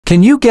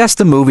Can you guess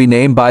the movie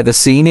name by the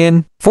scene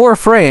in 4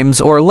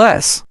 frames or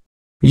less?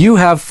 You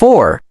have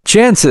 4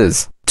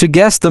 chances to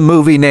guess the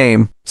movie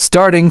name,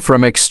 starting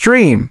from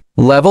extreme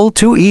level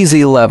to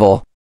easy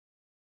level.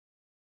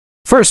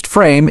 First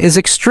frame is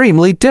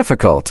extremely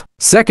difficult.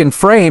 Second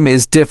frame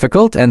is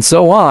difficult, and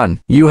so on.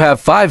 You have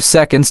 5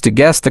 seconds to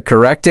guess the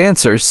correct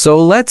answers, so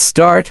let's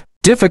start.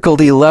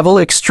 Difficulty level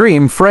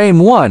extreme frame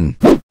 1.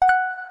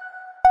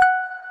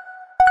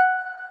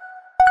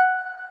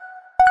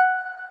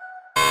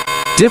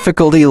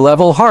 Difficulty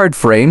level hard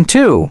frame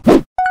 2.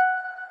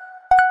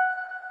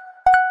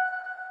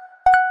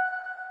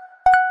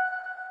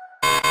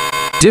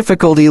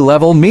 Difficulty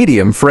level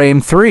medium frame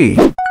 3.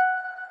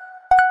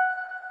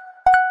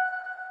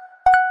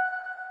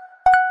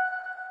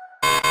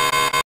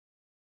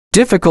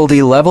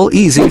 Difficulty level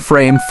easy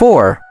frame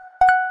 4.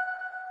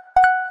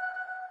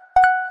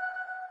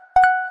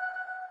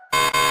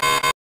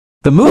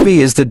 The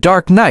movie is The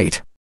Dark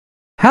Knight.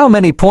 How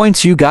many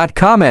points you got?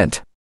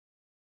 Comment.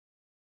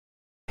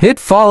 Hit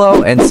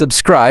follow and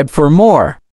subscribe for more.